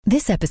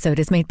This episode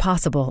is made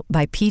possible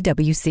by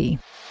PwC.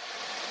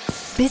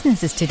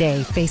 Businesses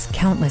today face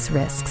countless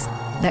risks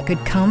that could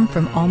come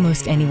from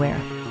almost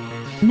anywhere.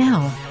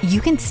 Now,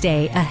 you can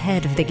stay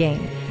ahead of the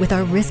game with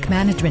our risk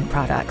management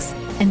products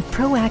and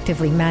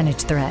proactively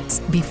manage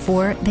threats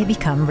before they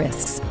become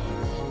risks.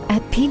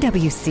 At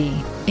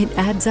PwC, it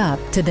adds up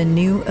to the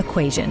new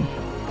equation.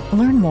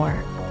 Learn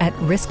more at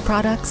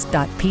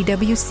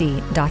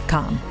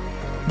riskproducts.pwc.com.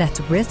 That's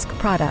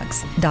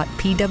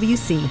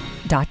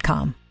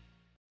riskproducts.pwc.com.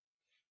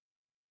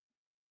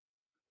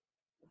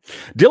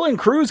 Dylan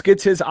Cruz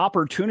gets his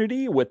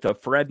opportunity with the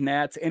Fred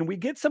Nats, and we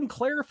get some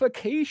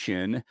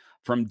clarification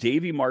from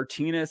Davey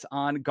Martinez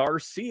on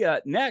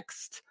Garcia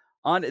next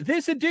on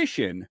this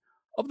edition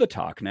of the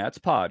Talk Nats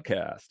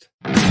podcast.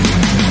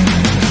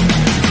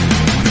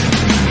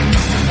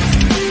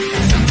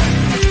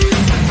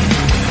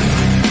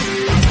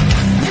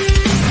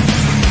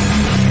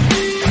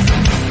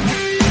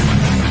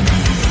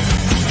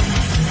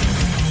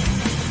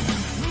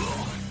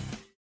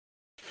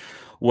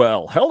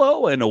 Well,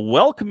 hello and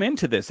welcome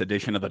into this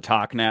edition of the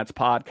Talk Nats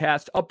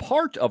podcast, a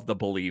part of the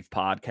Believe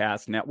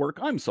Podcast Network.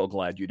 I'm so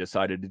glad you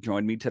decided to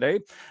join me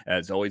today.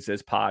 As always,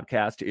 this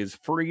podcast is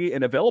free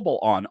and available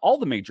on all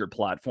the major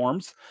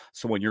platforms.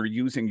 So when you're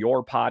using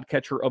your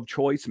podcatcher of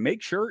choice,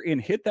 make sure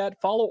and hit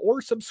that follow or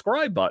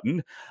subscribe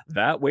button.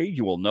 That way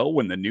you will know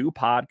when the new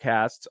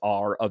podcasts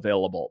are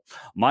available.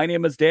 My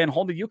name is Dan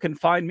Holden. You can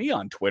find me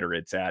on Twitter.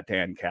 It's at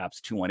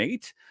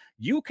DanCaps218.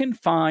 You can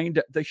find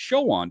the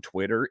show on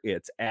Twitter.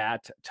 It's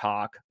at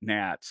Talk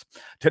Nats.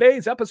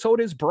 Today's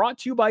episode is brought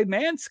to you by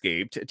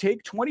Manscaped.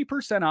 Take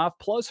 20% off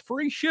plus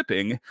free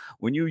shipping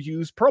when you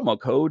use promo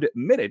code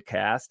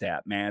MINUTECAST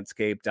at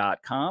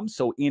manscaped.com.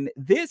 So in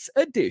this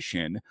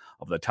edition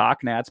of the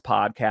Talk Nats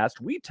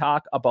podcast, we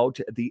talk about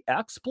the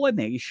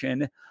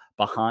explanation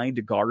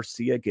behind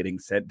Garcia getting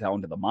sent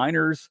down to the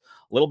minors.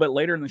 A little bit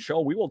later in the show,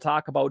 we will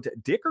talk about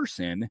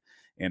Dickerson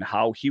and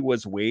how he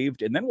was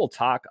waived. And then we'll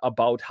talk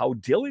about how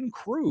Dylan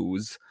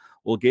Cruz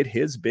will get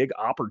his big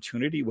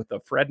opportunity with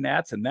the Fred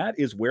Nats. And that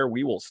is where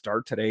we will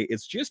start today.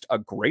 It's just a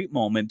great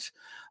moment.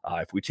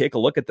 If we take a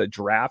look at the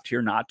draft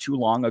here not too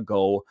long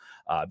ago,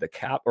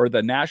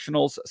 the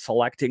Nationals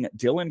selecting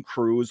Dylan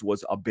Cruz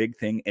was a big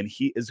thing, and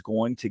he is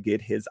going to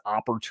get his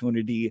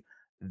opportunity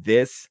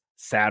this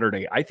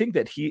Saturday. I think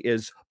that he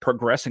is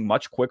progressing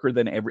much quicker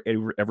than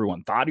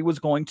everyone thought he was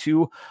going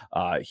to.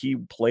 He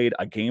played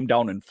a game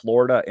down in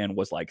Florida and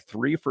was like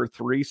 3 for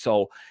 3.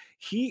 So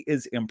he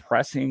is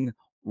impressing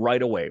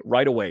right away.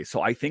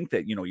 So I think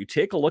that, you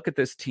take a look at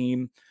this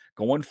team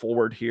going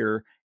forward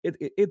here.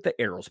 The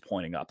arrow's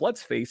pointing up.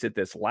 Let's face it,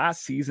 this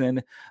last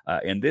season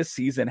and this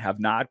season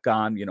have not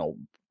gone,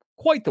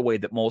 quite the way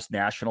that most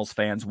Nationals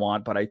fans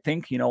want. But I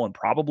think, in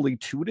probably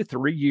 2 to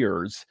 3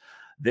 years,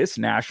 this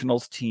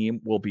Nationals team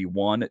will be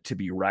one to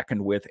be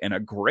reckoned with, and a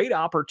great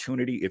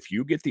opportunity if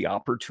you get the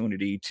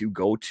opportunity to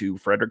go to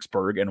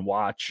Fredericksburg and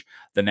watch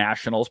the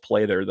Nationals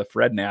play there, the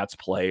Fred Nats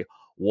play.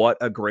 What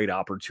a great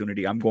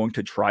opportunity. I'm going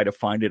to try to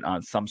find it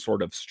on some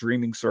sort of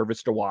streaming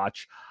service to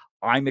watch.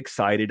 I'm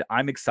excited.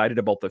 I'm excited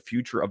about the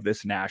future of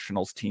this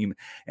Nationals team,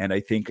 and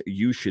I think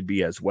you should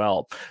be as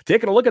well.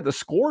 Taking a look at the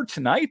score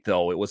tonight,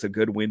 though, it was a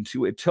good win,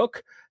 too. It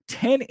took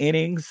 10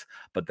 innings,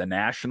 but the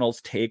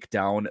Nationals take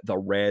down the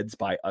Reds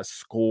by a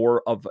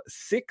score of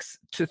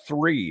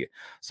 6-3.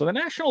 So the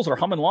Nationals are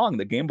humming along.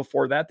 The game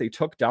before that, they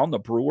took down the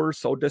Brewers.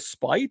 So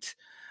despite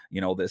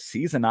this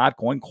season not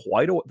going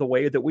quite the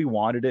way that we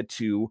wanted it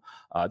to,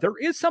 there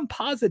is some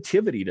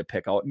positivity to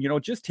pick out.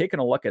 Just taking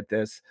a look at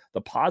this,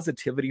 the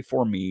positivity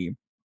for me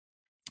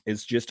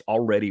is just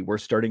already we're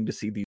starting to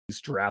see these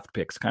draft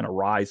picks kind of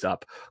rise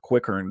up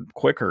quicker and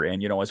quicker.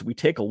 And, as we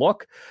take a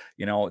look,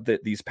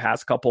 these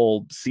past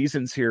couple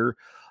seasons here,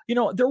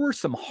 there were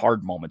some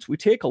hard moments. We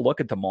take a look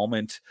at the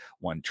moment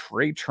when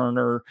Trey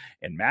Turner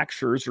and Max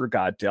Scherzer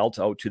got dealt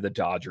out to the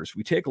Dodgers.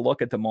 We take a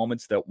look at the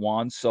moments that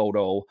Juan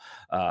Soto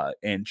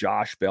and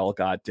Josh Bell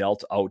got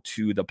dealt out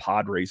to the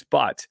Padres.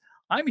 But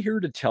I'm here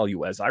to tell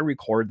you, as I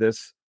record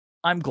this,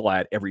 I'm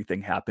glad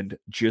everything happened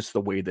just the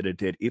way that it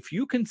did. If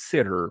you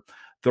consider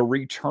the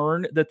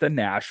return that the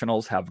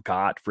Nationals have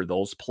got for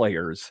those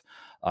players,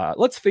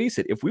 let's face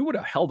it, if we would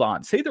have held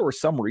on, say there was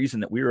some reason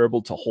that we were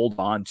able to hold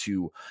on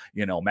to,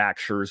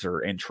 Max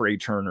Scherzer and Trey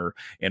Turner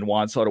and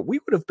Juan Soto, we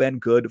would have been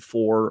good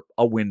for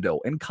a window,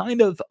 and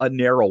kind of a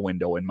narrow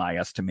window in my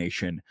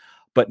estimation.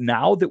 But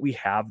now that we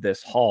have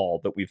this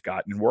haul that we've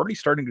gotten, we're already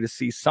starting to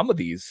see some of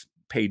these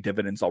pay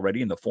dividends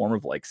already in the form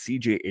of like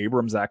CJ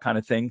Abrams, that kind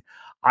of thing.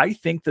 I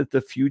think that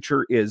the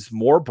future is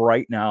more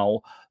bright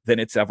now than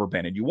it's ever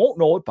been. And you won't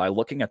know it by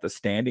looking at the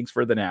standings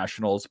for the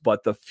Nationals,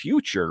 but the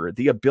future,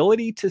 the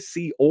ability to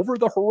see over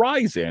the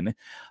horizon,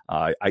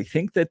 I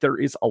think that there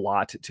is a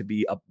lot to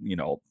be,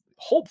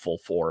 hopeful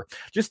for.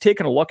 Just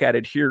taking a look at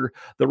it here,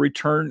 the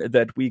return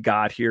that we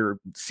got here,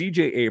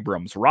 CJ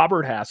Abrams,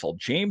 Robert Hassel,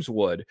 James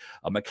Wood,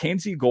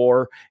 Mackenzie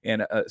Gore,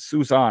 and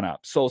Susana.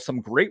 So some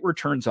great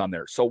returns on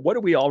there. So what do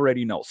we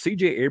already know?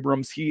 CJ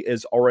Abrams, he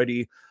is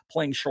already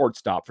playing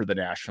shortstop for the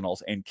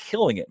Nationals and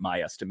killing it, in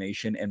my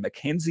estimation. And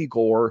Mackenzie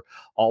Gore,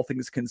 all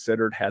things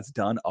considered, has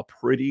done a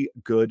pretty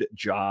good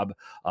job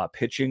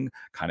pitching.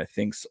 Kind of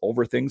thinks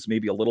over things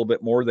maybe a little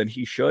bit more than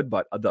he should,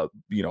 but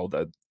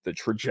the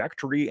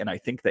trajectory, and I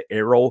think the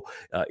arrow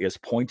is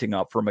pointing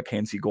up for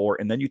Mackenzie Gore.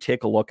 And then you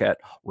take a look at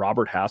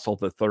Robert Hassel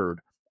III.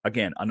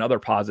 Again, another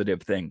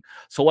positive thing.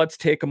 So let's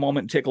take a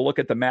moment and take a look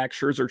at the Max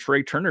Scherzer,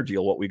 Trey Turner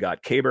deal. What we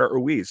got, Keibert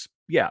Ruiz.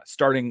 Yeah,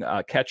 starting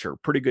catcher,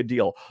 pretty good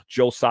deal.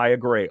 Josiah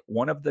Gray,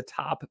 one of the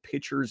top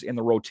pitchers in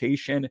the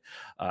rotation,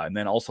 and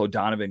then also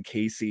Donovan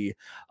Casey.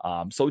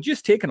 So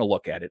just taking a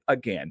look at it,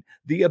 again,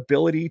 the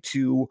ability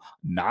to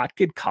not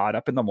get caught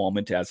up in the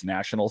moment as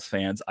Nationals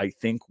fans, I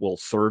think will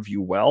serve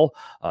you well,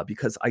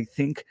 because I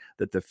think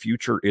that the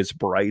future is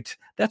bright.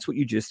 That's what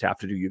you just have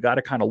to do. You got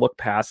to kind of look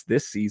past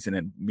this season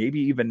and maybe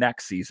even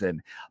next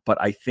season,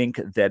 but I think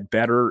that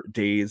better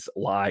days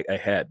lie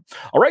ahead.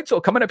 All right,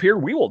 so coming up here,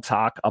 we will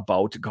talk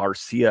about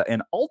Garcia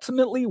and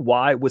ultimately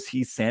why was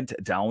he sent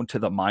down to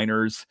the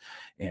minors,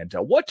 and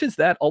what does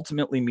that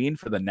ultimately mean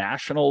for the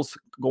Nationals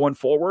going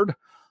forward?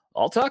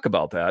 I'll talk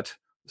about that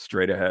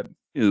straight ahead.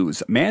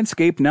 News.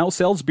 Manscaped now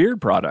sells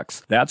beard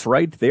products. That's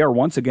right, they are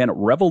once again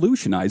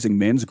revolutionizing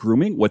men's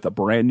grooming with a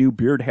brand new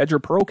Beard Hedger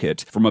Pro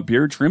Kit. From a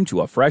beard trim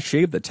to a fresh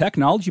shave, the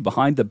technology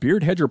behind the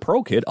Beard Hedger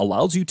Pro Kit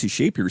allows you to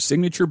shape your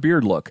signature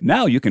beard look.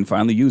 Now you can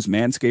finally use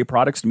Manscaped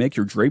products to make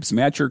your drapes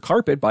match your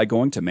carpet by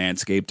going to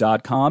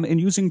manscaped.com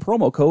and using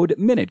promo code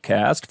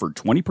MINUTECAST for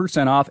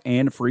 20% off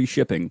and free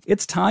shipping.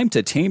 It's time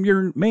to tame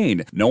your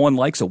mane. No one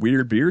likes a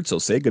weird beard, so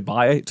say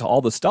goodbye to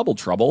all the stubble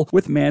trouble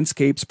with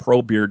Manscaped's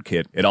Pro Beard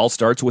Kit. It all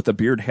starts with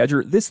the Beard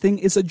Hedger. This thing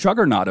is a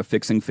juggernaut of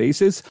fixing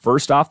faces.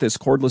 First off, this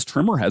cordless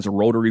trimmer has a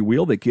rotary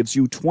wheel that gives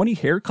you 20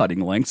 hair cutting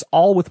lengths,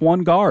 all with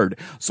one guard.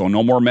 So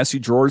no more messy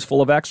drawers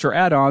full of extra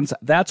add-ons.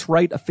 That's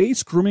right,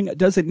 face grooming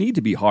doesn't need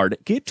to be hard.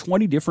 Get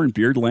 20 different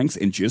beard lengths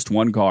in just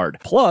one guard.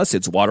 Plus,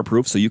 it's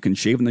waterproof so you can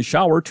shave in the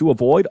shower to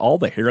avoid all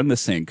the hair in the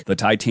sink. The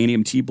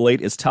titanium T-blade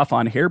is tough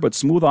on hair but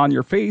smooth on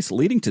your face,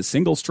 leading to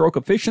single stroke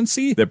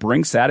efficiency that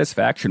brings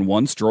satisfaction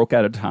one stroke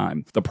at a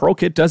time. The Pro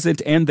Kit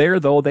doesn't end there,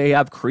 though. They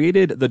have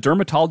created the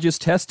dermatologist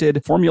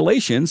tested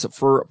formulations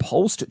for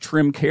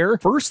post-trim care.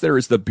 First, there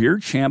is the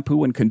beard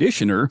shampoo and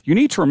conditioner. You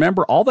need to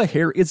remember all the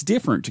hair is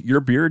different. Your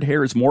beard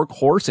hair is more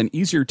coarse and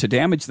easier to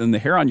damage than the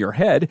hair on your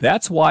head.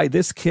 That's why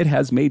this kit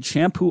has made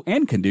shampoo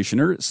and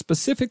conditioner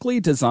specifically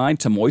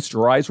designed to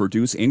moisturize,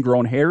 reduce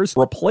ingrown hairs,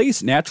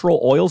 replace natural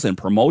oils, and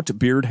promote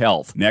beard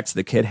health. Next,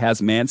 the kit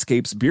has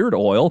Manscaped's beard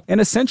oil, an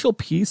essential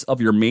piece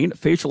of your main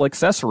facial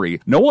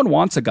accessory. No one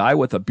wants a guy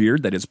with a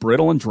beard that is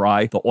brittle and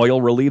dry. The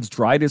oil relieves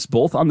dryness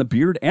both on the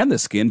beard and the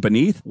skin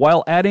beneath,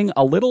 while adding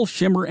a little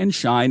shimmer and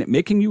shine,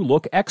 making you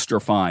look extra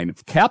fine.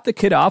 Cap the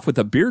kit off with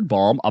a beard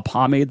balm, a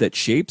pomade that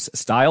shapes,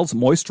 styles,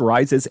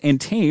 moisturizes,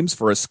 and tames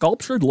for a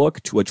sculptured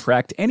look to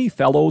attract any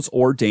fellows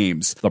or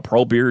dames. The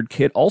Pro Beard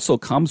Kit also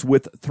comes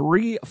with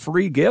 3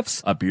 free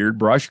gifts, a beard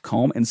brush,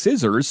 comb, and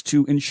scissors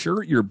to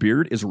ensure your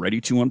beard is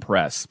ready to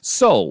impress.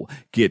 So,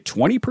 get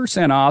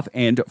 20% off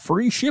and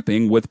free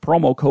shipping with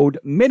promo code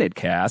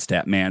MINUTECAST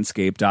at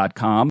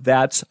manscaped.com.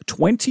 That's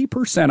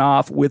 20%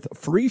 off with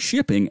free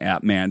shipping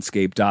at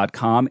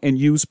manscaped.com and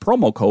use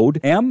promo code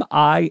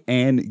MINUTECAST.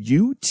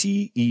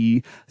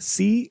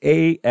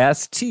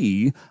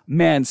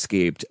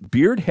 Manscaped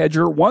Beard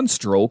Hedger 1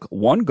 stroke,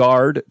 1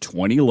 guard,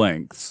 20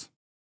 lengths.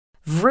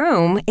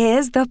 Vroom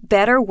is the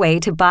better way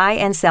to buy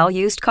and sell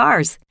used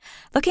cars.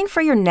 Looking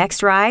for your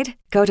next ride?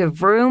 Go to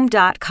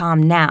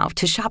Vroom.com now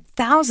to shop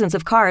thousands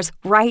of cars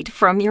right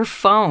from your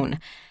phone.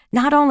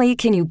 Not only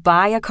can you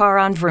buy a car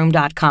on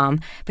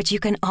Vroom.com, but you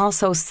can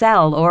also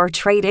sell or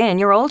trade in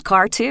your old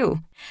car too.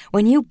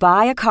 When you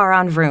buy a car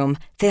on Vroom,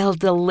 they'll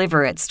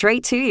deliver it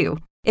straight to you.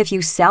 If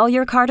you sell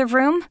your car to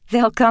Vroom,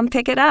 they'll come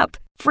pick it up,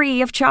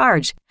 free of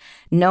charge.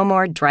 No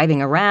more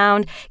driving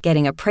around,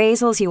 getting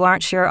appraisals you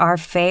aren't sure are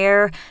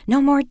fair.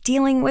 No more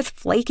dealing with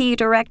flaky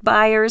direct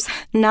buyers.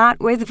 Not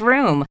with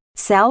Vroom.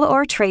 Sell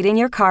or trade in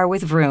your car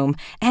with Vroom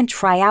and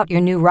try out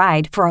your new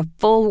ride for a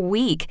full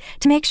week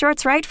to make sure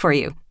it's right for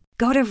you.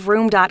 Go to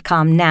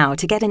Vroom.com now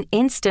to get an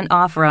instant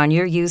offer on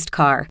your used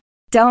car.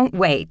 Don't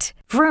wait.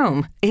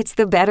 Vroom, it's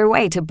the better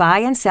way to buy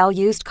and sell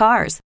used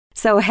cars.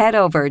 So head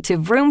over to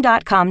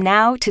Vroom.com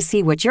now to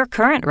see what your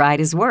current ride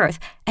is worth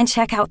and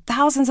check out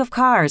thousands of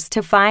cars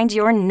to find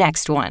your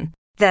next one.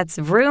 That's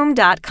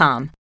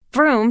Vroom.com.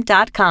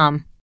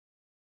 Vroom.com.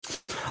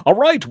 All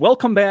right,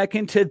 welcome back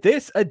into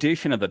this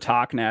edition of the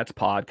TalkNats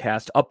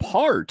podcast, a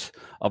part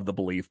of the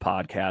Believe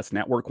Podcast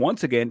Network.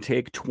 Once again,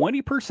 take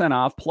 20%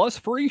 off plus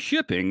free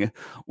shipping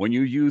when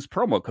you use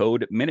promo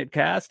code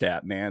MINUTECAST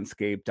at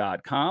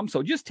manscaped.com.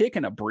 So just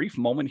taking a brief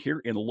moment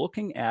here and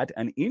looking at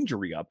an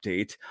injury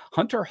update.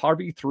 Hunter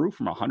Harvey threw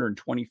from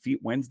 120 feet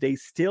Wednesday,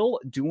 still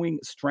doing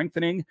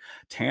strengthening.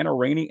 Tanner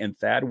Rainey and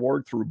Thad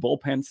Ward threw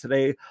bullpens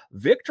today.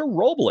 Victor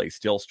Robles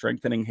still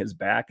strengthening his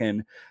back,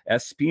 and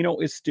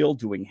Espino is still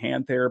doing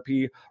hand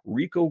therapy.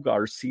 Rico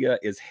Garcia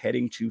is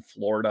heading to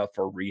Florida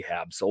for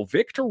rehab. So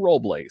Victor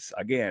Robles,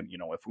 again,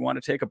 if we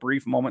want to take a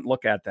brief moment,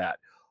 look at that.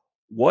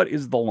 what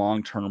is the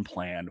long-term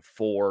plan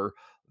for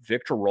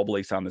Victor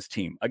Robles on this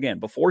team? Again,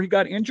 before he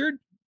got injured,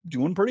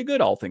 doing pretty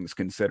good, all things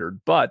considered.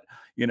 But,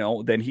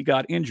 then he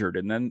got injured.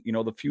 And then,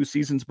 the few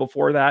seasons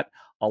before that,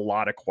 a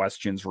lot of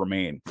questions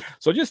remain.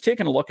 So just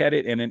taking a look at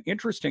it, and an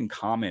interesting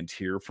comment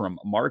here from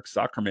Mark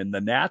Zuckerman: the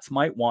Nats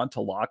might want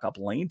to lock up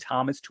Lane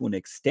Thomas to an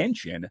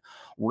extension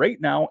right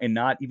now and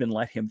not even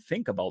let him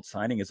think about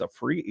signing as a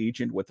free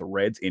agent with the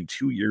Reds in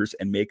 2 years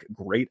and make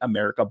Great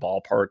America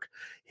Ballpark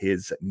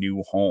his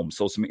new home.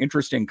 So some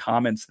interesting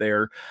comments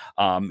there.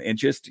 And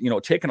just,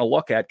 taking a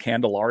look at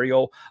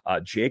Candelario,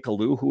 Jake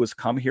Alou, who has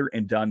come here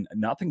and done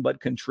nothing but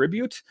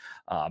contribute,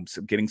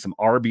 so getting some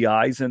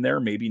RBIs in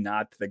there, maybe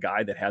not the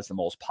guy that has the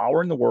most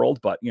power in the world,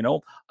 but,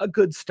 a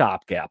good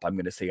stopgap, I'm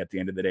going to say, at the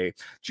end of the day.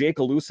 Jake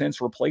Alou, since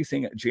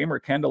replacing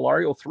Jeimer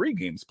Candelario, 3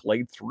 games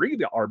played, 3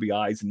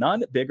 RBIs,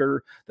 none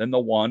bigger than the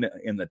one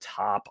in the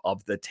top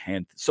of the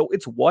 10th. So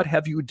it's what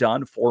have you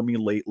done for me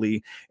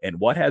lately? And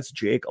what has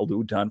Jake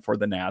Alou done for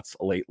the Nats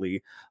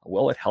lately?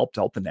 Well, it helped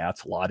out the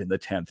Nats a lot in the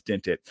 10th,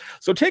 didn't it?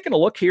 So taking a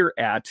look here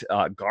at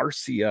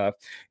Garcia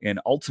and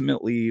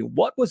ultimately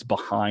what was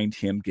behind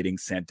him getting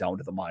sent down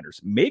to the minors.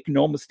 Make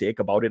no mistake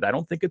about it, I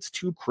don't think it's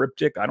too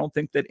cryptic. I don't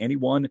think that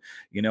anyone,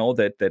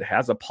 that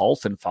has a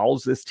pulse and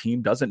follows this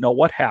team doesn't know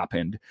what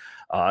happened,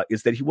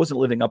 is that he wasn't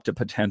living up to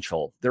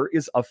potential. There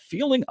is a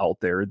feeling out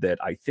there that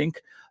I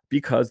think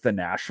because the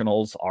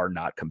Nationals are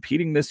not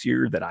competing this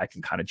year, that I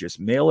can kind of just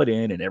mail it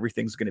in and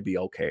everything's going to be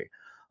okay.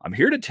 I'm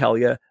here to tell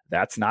you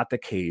that's not the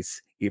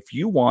case. If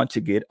you want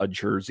to get a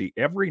jersey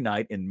every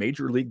night in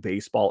Major League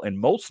Baseball, and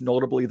most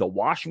notably the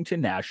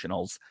Washington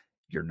Nationals,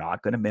 you're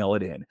not going to mail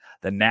it in.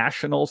 The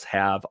Nationals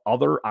have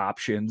other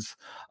options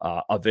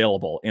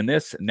available. In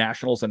this,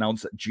 Nationals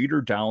announced Jeter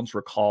Downs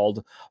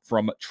recalled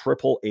from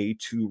AAA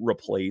to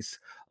replace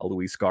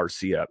Luis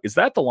Garcia. Is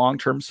that the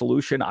long-term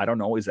solution? I don't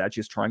know. Is that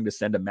just trying to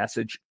send a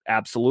message?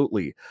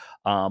 Absolutely.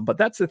 But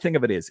that's the thing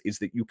of it is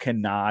that you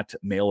cannot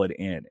mail it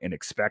in and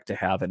expect to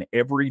have an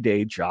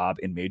everyday job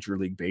in Major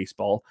League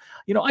Baseball.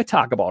 I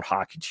talk about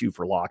hockey too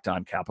for Locked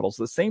On Capitals.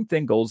 The same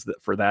thing goes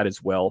for that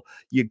as well.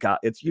 You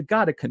got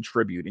to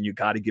contribute and you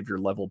got to give your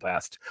level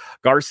best.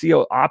 Garcia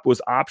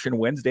was optioned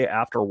Wednesday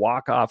after a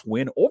walk-off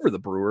win over the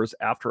Brewers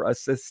after a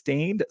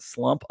sustained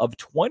slump of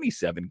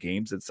 27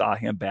 games that saw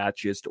him bat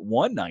just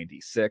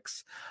 196.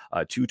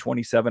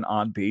 227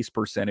 on base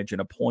percentage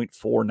and a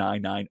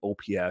 .499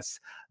 OPS.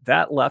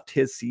 That left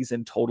his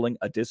season totaling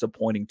a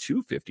disappointing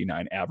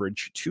 259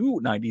 average,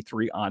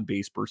 293 on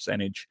base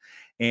percentage,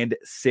 and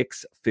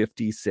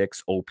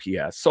 656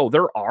 OPS. So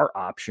there are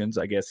options.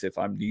 I guess if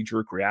I'm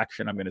knee-jerk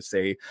reaction, I'm going to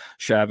say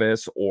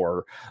Chavez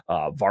or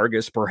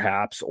Vargas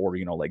perhaps, or,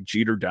 like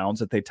Jeter Downs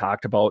that they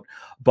talked about.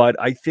 But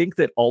I think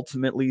that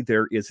ultimately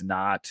there is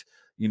not,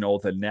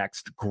 the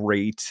next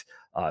great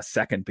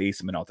second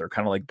baseman out there,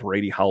 kind of like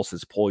Brady House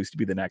is poised to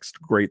be the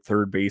next great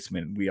third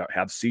baseman. We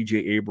have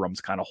CJ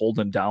Abrams kind of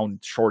holding down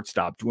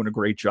shortstop, doing a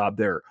great job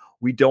there.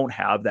 We don't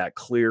have that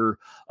clear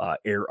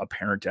heir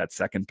apparent at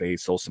second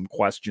base, so some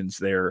questions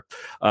there.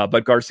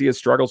 But Garcia's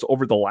struggles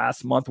over the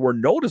last month were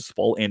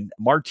noticeable, and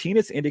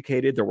Martinez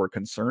indicated there were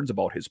concerns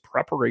about his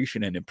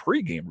preparation and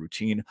pregame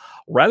routine.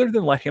 Rather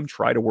than let him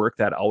try to work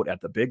that out at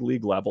the big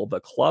league level, the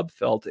club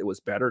felt it was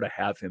better to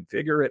have him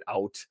figure it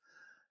out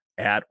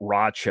at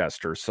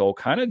Rochester. So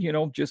kind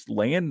of, just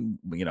laying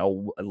it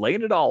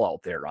all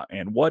out there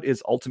and what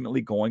is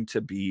ultimately going to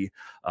be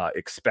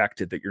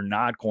expected, that you're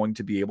not going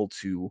to be able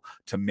to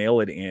mail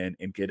it in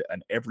and get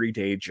an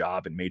everyday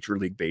job in Major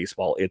League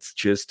Baseball. It's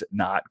just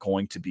not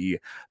going to be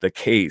the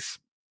case.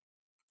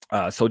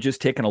 So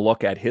just taking a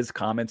look at his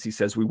comments, he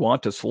says, we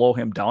want to slow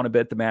him down a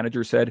bit, the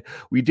manager said.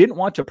 We didn't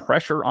want to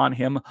pressure on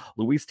him.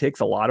 Luis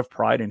takes a lot of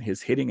pride in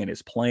his hitting and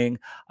his playing.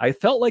 I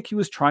felt like he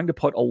was trying to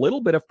put a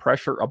little bit of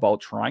pressure about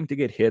trying to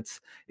get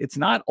hits. It's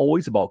not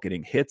always about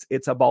getting hits.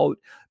 It's about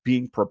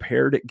being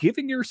prepared,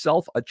 giving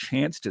yourself a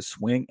chance to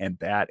swing and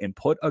bat and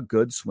put a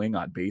good swing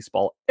on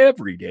baseball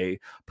every day,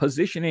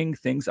 positioning,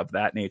 things of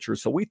that nature.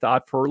 So we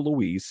thought for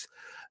Luis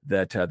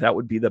that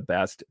would be the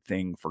best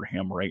thing for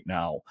him right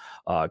now.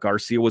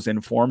 Garcia was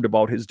informed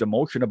about his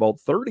demotion about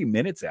 30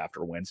 minutes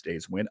after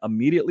Wednesday's win,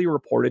 immediately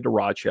reported to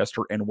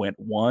Rochester and went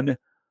 1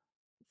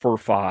 for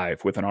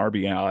 5 with an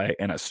RBI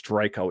and a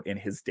strikeout in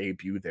his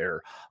debut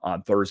there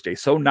on Thursday.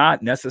 So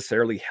not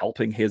necessarily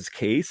helping his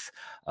case.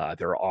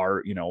 There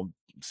are,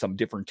 some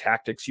different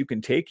tactics you can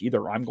take.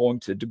 Either I'm going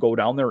to go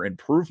down there and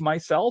prove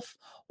myself,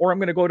 or I'm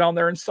going to go down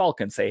there and sulk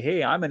and say,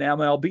 hey, I'm an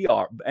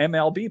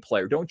MLB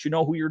player. Don't you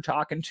know who you're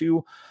talking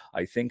to?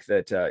 I think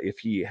that if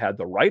he had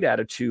the right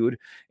attitude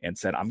and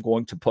said, I'm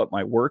going to put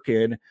my work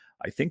in,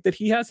 I think that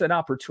he has an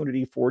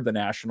opportunity for the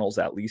Nationals,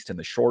 at least in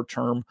the short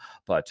term.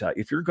 But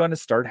if you're going to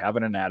start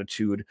having an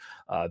attitude,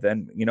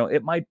 then,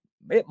 it might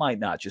it might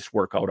not just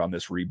work out on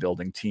this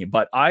rebuilding team.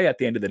 But at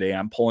the end of the day,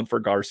 I'm pulling for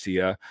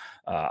Garcia.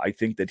 I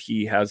think that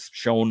he has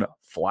shown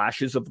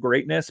flashes of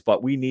greatness,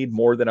 but we need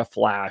more than a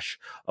flash.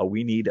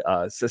 We need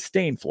a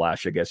sustained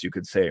flash, I guess you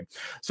could say.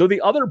 So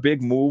the other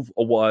big move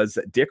was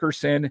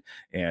Dickerson,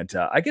 and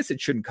I guess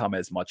it shouldn't come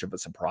as much of a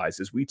surprise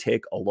as we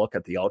take a look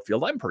at the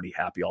outfield. I'm pretty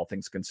happy, all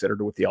things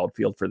considered, with the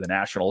outfield for the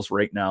Nationals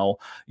right now.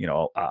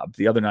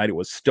 The other night it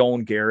was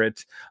Stone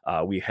Garrett.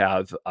 We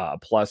have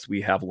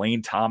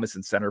Lane Thomas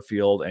in center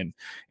field,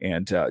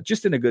 and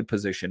just in a good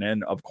position.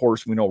 And of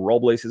course, we know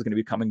Robles is going to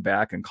be coming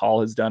back, and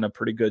Call has done a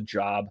pretty good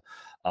job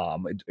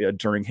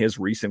during his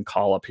recent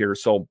call up here.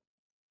 So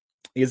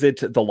is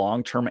it the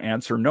long-term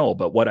answer? No.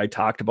 But what I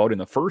talked about in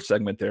the first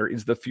segment there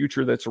is the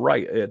future that's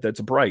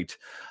bright.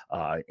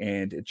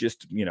 And it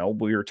just,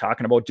 we were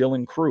talking about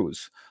Dylan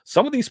Cruz.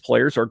 Some of these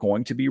players are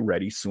going to be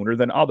ready sooner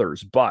than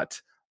others,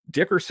 but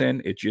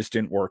Dickerson, it just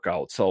didn't work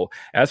out. So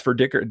as for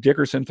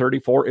Dickerson,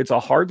 34, it's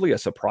hardly a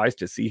surprise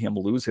to see him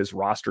lose his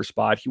roster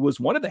spot. He was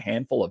one of the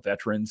handful of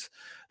veterans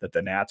that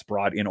the Nats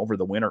brought in over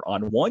the winter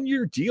on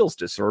one-year deals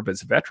to serve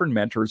as veteran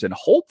mentors and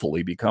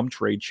hopefully become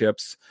trade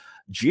chips.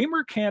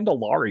 Jeimer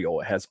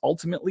Candelario has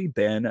ultimately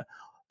been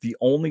the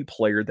only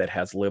player that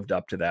has lived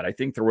up to that. I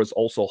think there was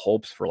also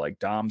hopes for like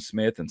Dom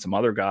Smith and some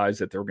other guys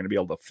that they were going to be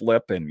able to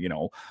flip and,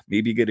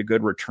 maybe get a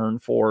good return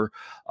for.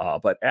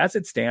 But as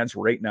it stands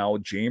right now,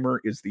 Jeimer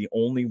is the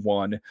only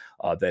one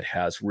that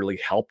has really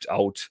helped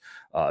out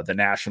the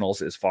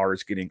Nationals as far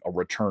as getting a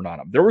return on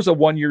him. There was a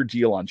one-year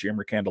deal on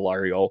Jeimer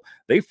Candelario.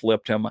 They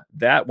flipped him.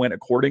 That went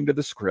according to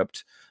the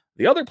script.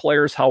 The other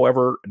players,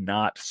 however,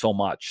 not so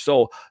much.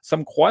 So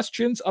some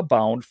questions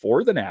abound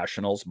for the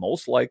Nationals.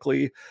 Most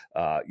likely,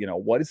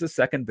 what is the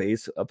second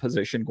base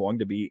position going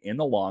to be in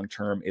the long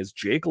term? Is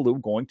Jake Alou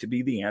going to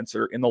be the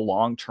answer in the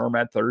long term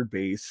at third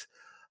base?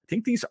 I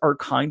think these are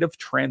kind of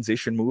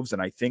transition moves,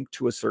 and I think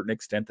to a certain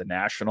extent the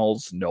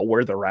Nationals know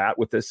where they're at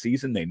with this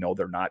season. They know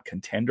they're not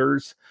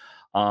contenders.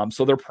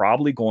 So they're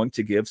probably going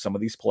to give some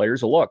of these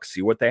players a look,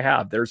 see what they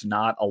have. There's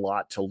not a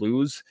lot to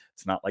lose.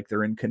 It's not like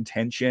they're in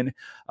contention.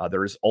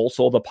 There is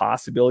also the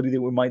possibility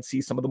that we might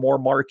see some of the more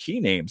marquee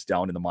names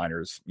down in the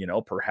minors,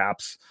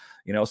 perhaps,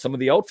 some of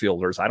the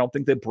outfielders. I don't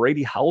think that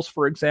Brady House,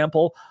 for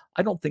example,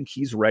 I don't think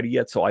he's ready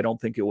yet. So I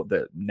don't think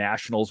the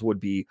Nationals would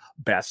be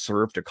best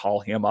served to call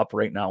him up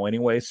right now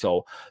anyway.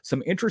 So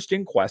some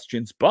interesting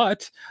questions,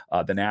 but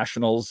the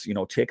Nationals,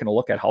 taking a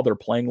look at how they're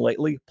playing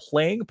lately,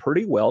 playing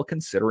pretty well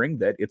considering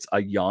that it's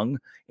a young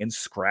and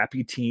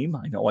scrappy team.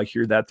 I know I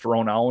hear that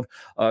thrown out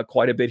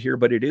quite a bit here,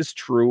 but it is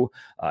true.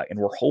 And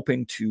we're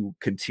hoping to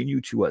continue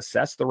to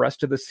assess the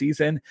rest of the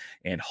season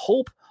and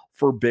hope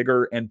for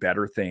bigger and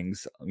better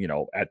things,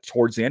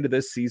 towards the end of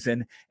this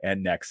season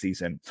and next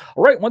season.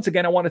 All right. Once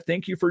again, I want to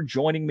thank you for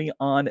joining me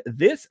on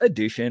this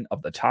edition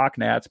of the Talk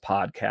Nats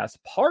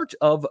podcast, part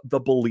of the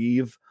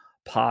Believe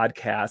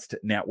Podcast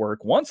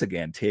Network. Once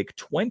again, take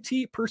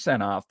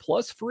 20% off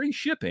plus free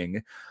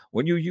shipping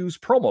when you use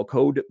promo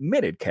code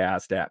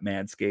MINUTECAST at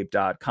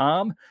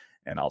manscaped.com.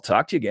 And I'll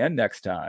talk to you again next time.